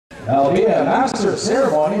There'll be a master of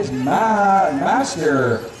ceremonies,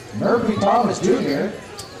 Master Murphy Thomas Jr.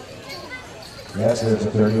 Yes, there's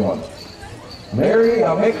a 31. Mary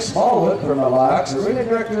Mick Smallwood from the Locks. Arena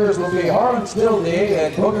directors will be Harlan Stildy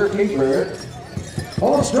and Booker Kingbird.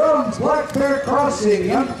 Post drums, Black Bear Crossing,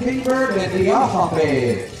 Young Kingbird, and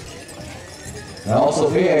Iahape. There'll also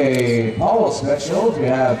be a Powell special. We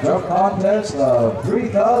have drum contest of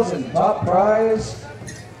 $3,000 top prize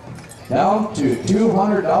down to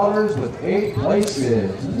 $200 with 8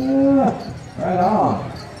 places. Yeah, right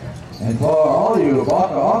on. And for all you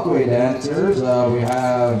Baka Aqua dancers, we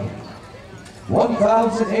have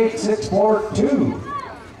 1,8642.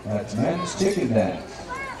 That's men's chicken dance.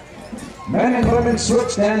 Men and women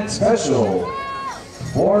switch dance special.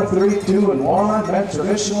 4, 3, 2, and 1. Men's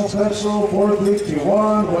traditional special. 4, 3, 2,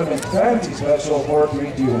 1. Women's fancy special. 4,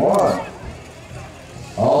 3, 2, 1.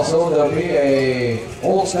 Also, there'll be a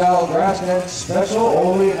old style grass dance special.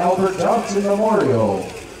 Ole and Albert Johnson Memorial.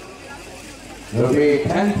 There'll be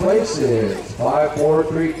 10 places, 5, 4,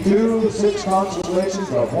 3, 2, 6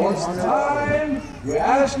 consolations of one time. We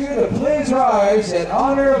ask you to please rise in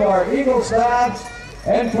honor of our Eagle staffs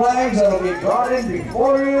and flags that will be brought in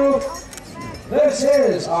before you. This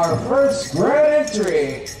is our first grand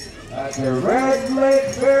entry at the Red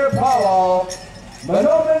Lake Fair Powell,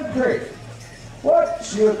 Mahnomen Creek.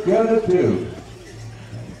 What you gonna do?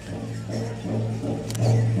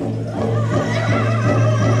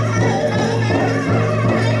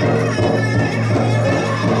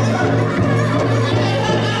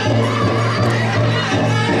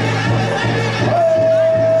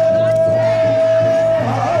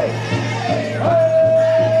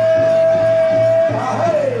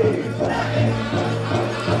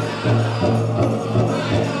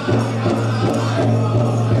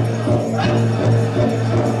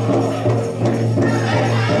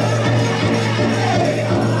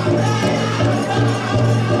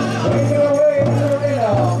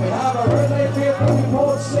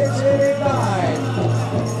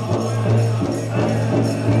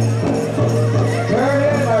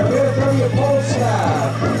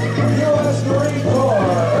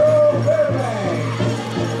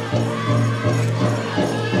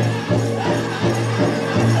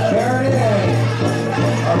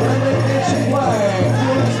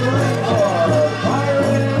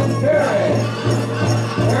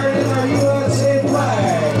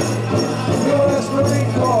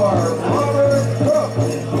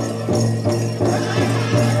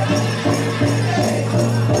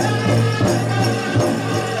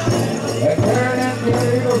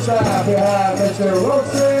 Staff, we have Mr.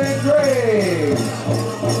 Wilson Graves.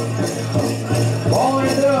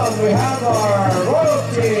 Following them, we have our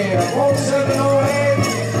royalty of 0708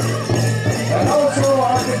 and also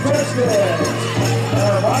our contestants.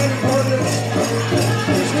 Our riding contestants,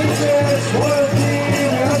 prestigious royalty.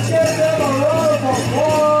 Let's give them a round of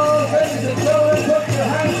applause. Ladies and gentlemen, put your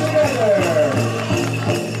hands together.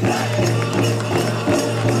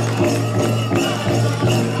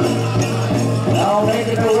 Now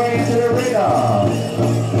making their way into the arena,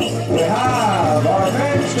 we have our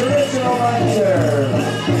men's traditional dancers.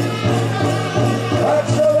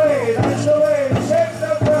 That's the way, shake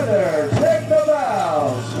the feathers, shake the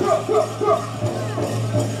bells.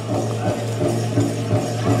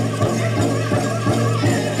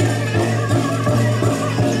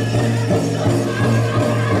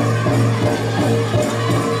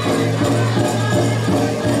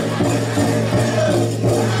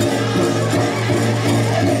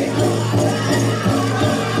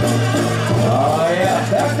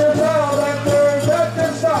 Backers out,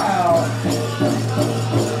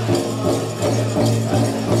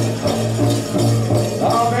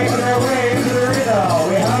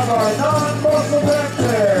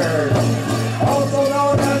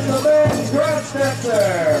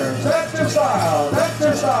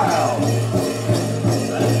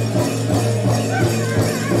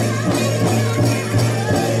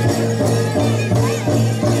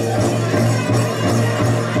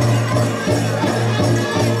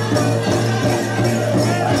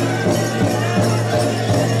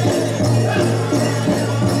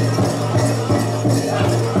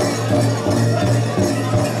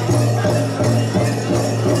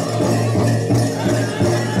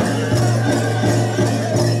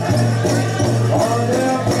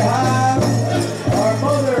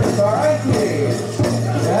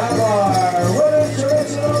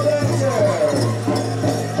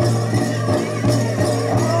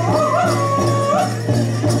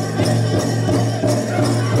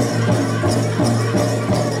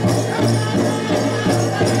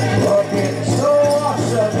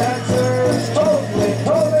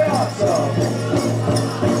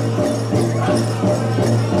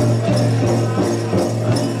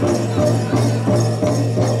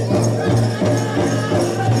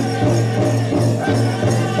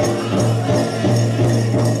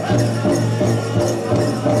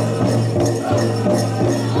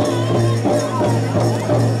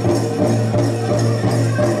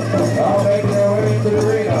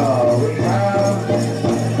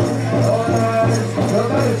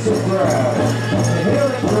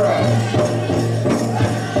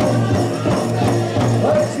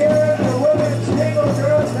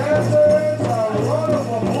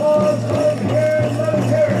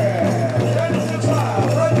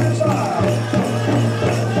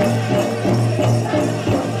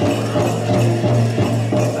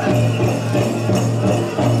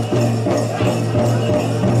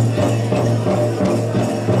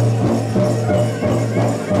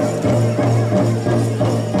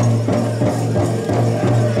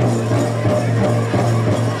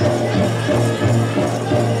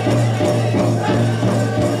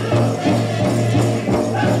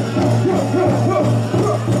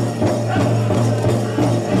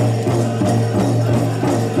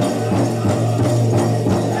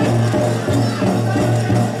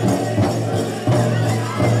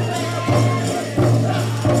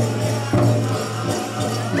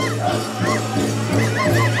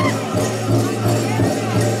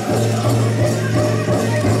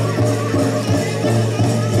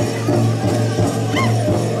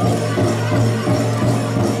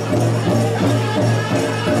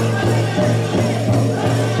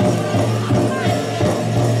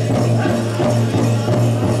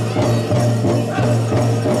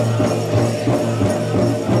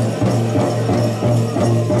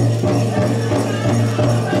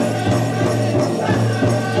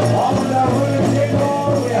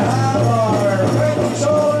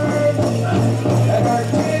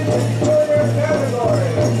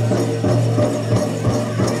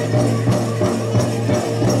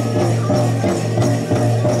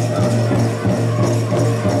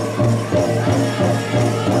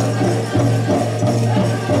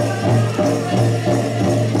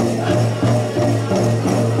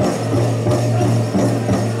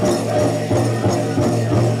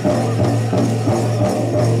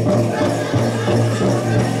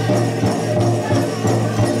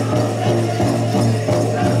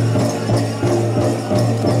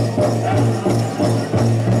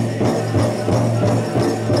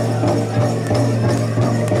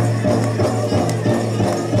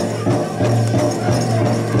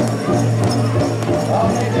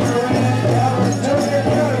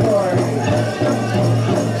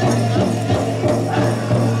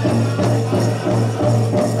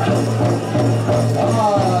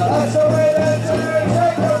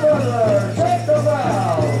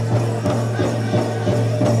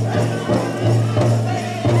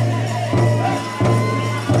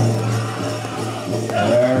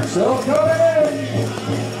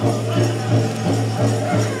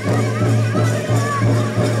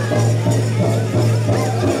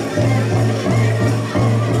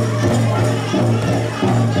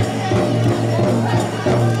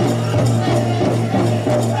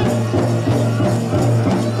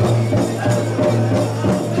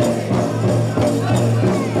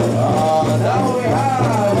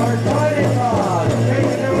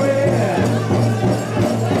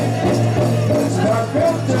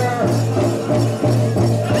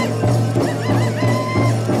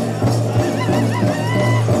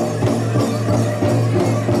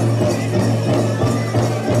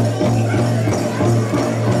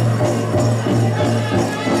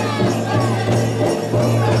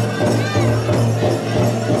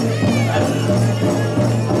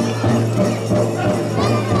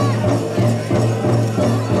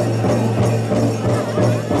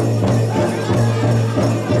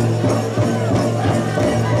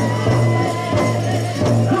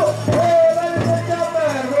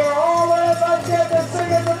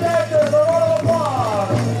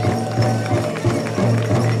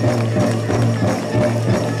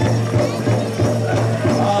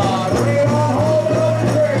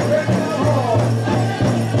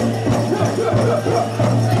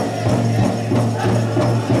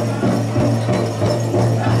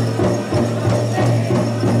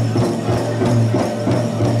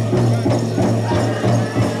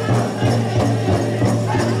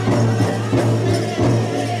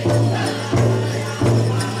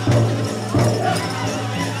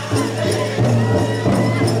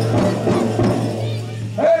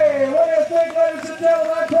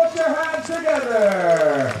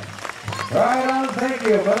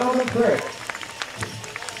 three of Elvin Crick.